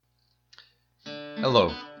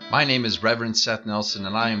Hello, my name is Reverend Seth Nelson,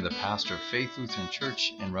 and I am the pastor of Faith Lutheran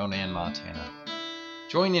Church in Ronan, Montana.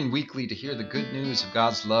 Join in weekly to hear the good news of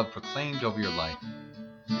God's love proclaimed over your life.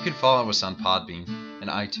 You can follow us on Podbean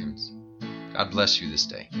and iTunes. God bless you this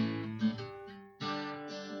day.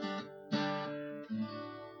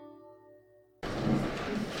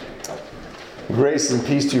 Grace and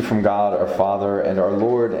peace to you from God, our Father, and our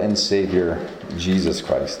Lord and Savior, Jesus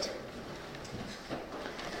Christ.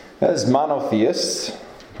 As monotheists,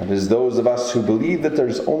 that is, those of us who believe that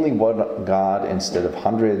there's only one God instead of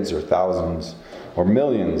hundreds or thousands or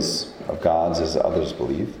millions of gods as others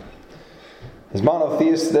believe, as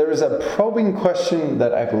monotheists, there is a probing question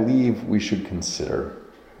that I believe we should consider.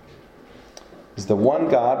 Is the one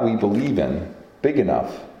God we believe in big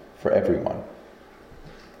enough for everyone?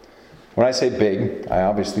 When I say big, I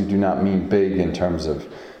obviously do not mean big in terms of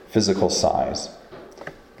physical size.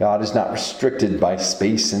 God is not restricted by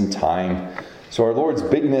space and time, so our Lord's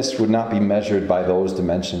bigness would not be measured by those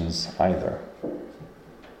dimensions either.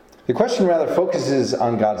 The question rather focuses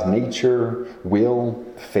on God's nature, will,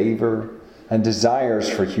 favor, and desires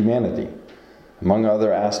for humanity, among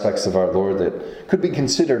other aspects of our Lord that could be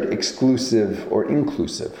considered exclusive or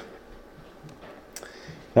inclusive.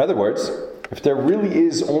 In other words, if there really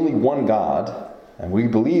is only one God, and we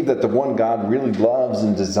believe that the one God really loves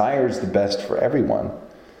and desires the best for everyone,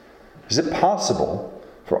 is it possible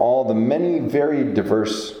for all the many very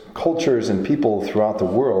diverse cultures and people throughout the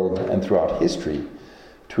world and throughout history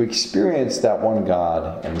to experience that one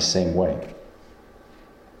God in the same way?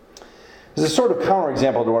 As a sort of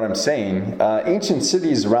counterexample to what I'm saying, ancient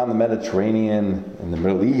cities around the Mediterranean, in the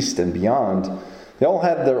Middle East, and beyond, they all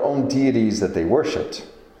had their own deities that they worshipped.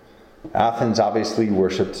 Athens obviously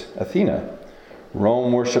worshipped Athena.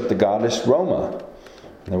 Rome worshipped the goddess Roma.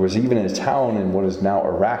 And there was even a town in what is now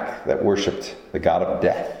Iraq that worshipped the god of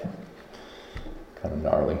death. Kind of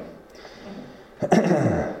gnarly.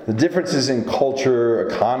 The differences in culture,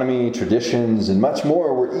 economy, traditions, and much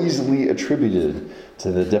more were easily attributed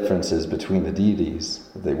to the differences between the deities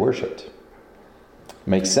that they worshipped. It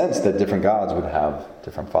makes sense that different gods would have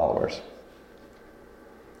different followers.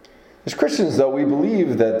 As Christians, though, we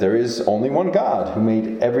believe that there is only one God who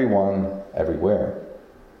made everyone everywhere.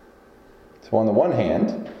 So on the one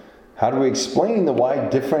hand, how do we explain the wide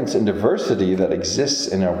difference and diversity that exists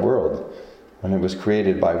in our world when it was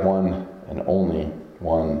created by one and only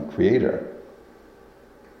one Creator?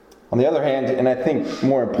 On the other hand, and I think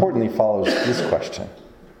more importantly, follows this question: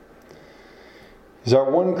 is our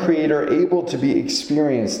one Creator able to be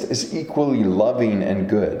experienced as equally loving and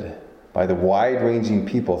good by the wide-ranging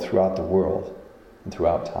people throughout the world and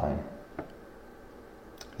throughout time?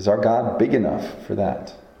 Is our God big enough for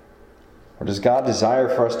that? Or does God desire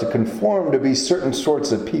for us to conform to be certain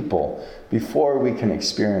sorts of people before we can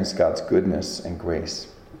experience God's goodness and grace?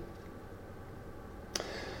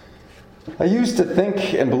 I used to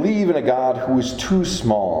think and believe in a God who was too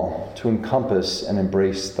small to encompass and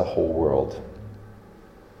embrace the whole world.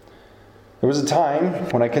 There was a time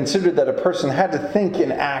when I considered that a person had to think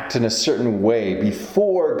and act in a certain way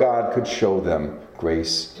before God could show them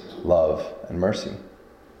grace, love, and mercy.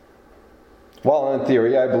 While in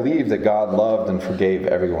theory, I believed that God loved and forgave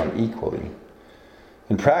everyone equally.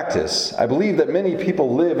 In practice, I believe that many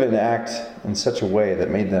people live and act in such a way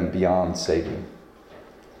that made them beyond saving.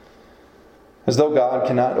 As though God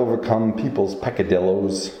cannot overcome people's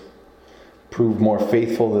peccadillos, prove more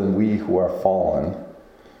faithful than we who are fallen,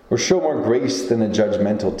 or show more grace than a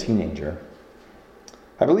judgmental teenager.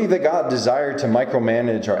 I believe that God desired to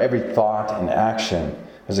micromanage our every thought and action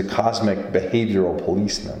as a cosmic behavioral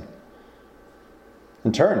policeman.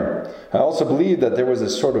 In turn, I also believe that there was a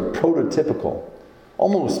sort of prototypical,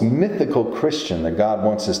 almost mythical Christian that God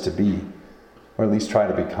wants us to be, or at least try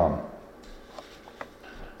to become.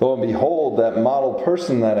 Lo and behold, that model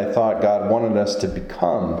person that I thought God wanted us to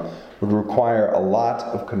become would require a lot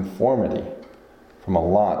of conformity from a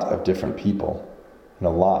lot of different people in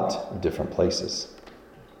a lot of different places.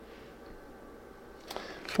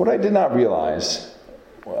 What I did not realize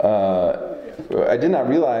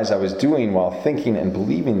I was doing while thinking and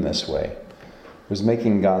believing this way was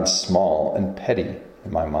making God small and petty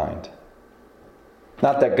in my mind.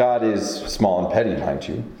 Not that God is small and petty, mind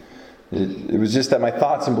you. It was just that my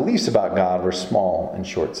thoughts and beliefs about God were small and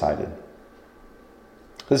short-sighted.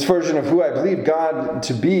 This version of who I believed God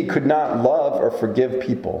to be could not love or forgive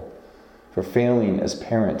people for failing as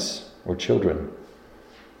parents or children,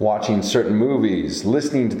 watching certain movies,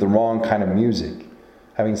 listening to the wrong kind of music,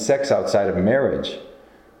 having sex outside of marriage,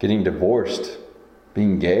 getting divorced,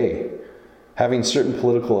 being gay, having certain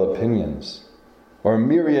political opinions, or a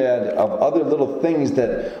myriad of other little things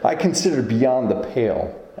that I considered beyond the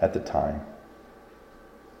pale at the time.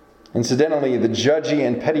 Incidentally, the judgy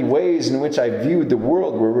and petty ways in which I viewed the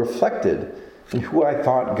world were reflected in who I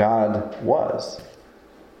thought God was.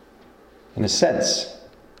 In a sense,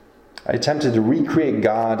 I attempted to recreate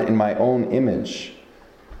God in my own image,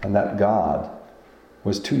 and that God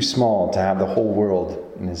was too small to have the whole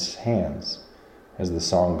world in his hands, as the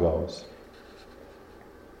song goes.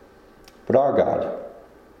 But our God,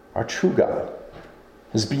 our true God,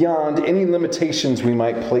 is beyond any limitations we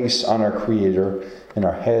might place on our Creator in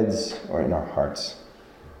our heads or in our hearts.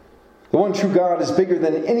 The one true God is bigger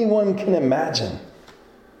than anyone can imagine.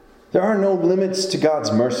 There are no limits to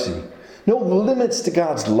God's mercy, no limits to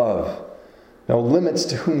God's love, no limits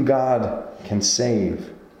to whom God can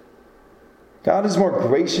save. God is more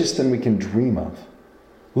gracious than we can dream of,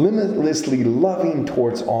 limitlessly loving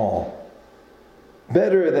towards all,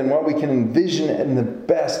 better than what we can envision in the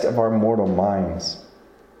best of our mortal minds.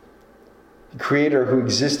 The Creator who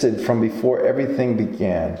existed from before everything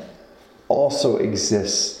began also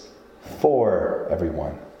exists for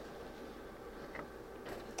everyone.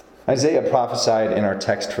 Isaiah prophesied in our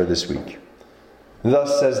text for this week.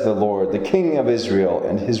 Thus says the Lord, the King of Israel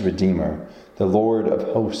and his Redeemer, the Lord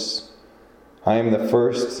of hosts. I am the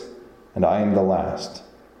first and I am the last.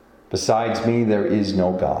 Besides me there is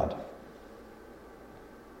no God.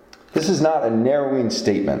 This is not a narrowing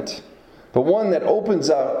statement, but one that opens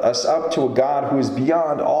us up to a God who is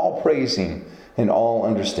beyond all praising and all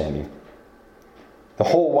understanding. The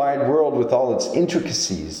whole wide world with all its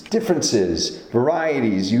intricacies, differences,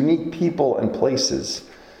 varieties, unique people and places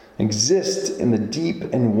exist in the deep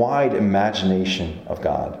and wide imagination of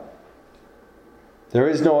God. There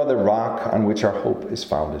is no other rock on which our hope is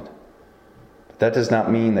founded. But that does not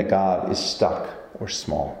mean that God is stuck or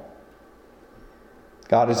small.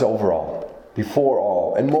 God is over all, before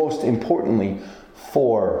all, and most importantly,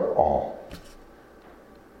 for all.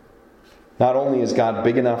 Not only is God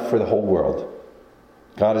big enough for the whole world,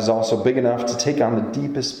 God is also big enough to take on the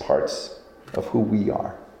deepest parts of who we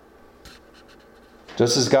are.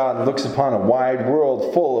 Just as God looks upon a wide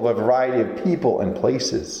world full of a variety of people and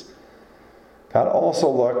places, God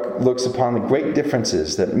also looks upon the great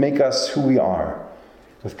differences that make us who we are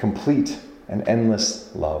with complete and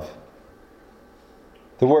endless love.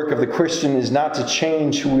 The work of the Christian is not to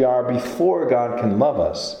change who we are before God can love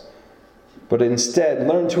us, but instead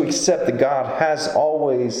learn to accept that God has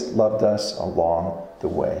always loved us along the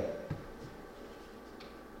way.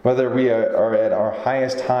 Whether we are at our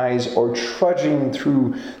highest highs or trudging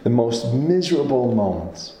through the most miserable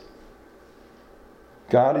moments,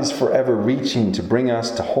 God is forever reaching to bring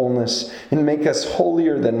us to wholeness and make us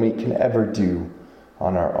holier than we can ever do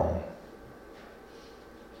on our own.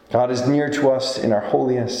 God is near to us in our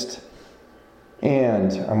holiest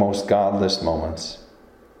and our most godless moments.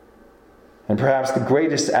 And perhaps the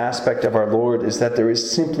greatest aspect of our Lord is that there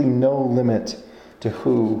is simply no limit to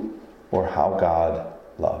who or how God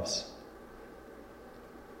loves.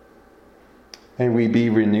 May we be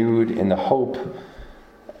renewed in the hope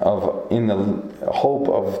of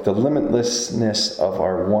the limitlessness of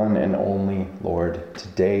our one and only Lord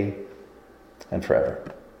today and forever.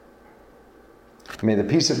 May the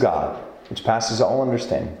peace of God, which passes all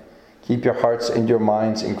understanding, keep your hearts and your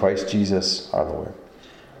minds in Christ Jesus our Lord.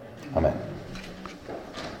 Amen.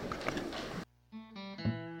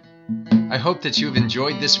 I hope that you have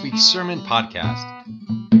enjoyed this week's sermon podcast.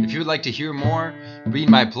 If you would like to hear more, read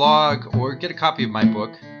my blog, or get a copy of my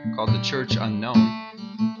book called The Church Unknown,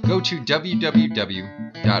 go to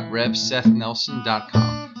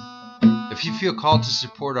www.revsethnelson.com. If you feel called to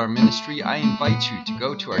support our ministry, I invite you to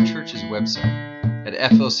go to our church's website at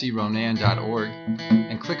flcronan.org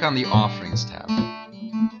and click on the Offerings tab.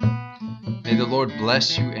 May the Lord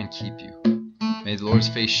bless you and keep you. May the Lord's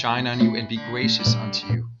face shine on you and be gracious unto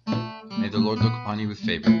you. May the Lord look upon you with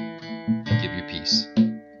favor and give you peace.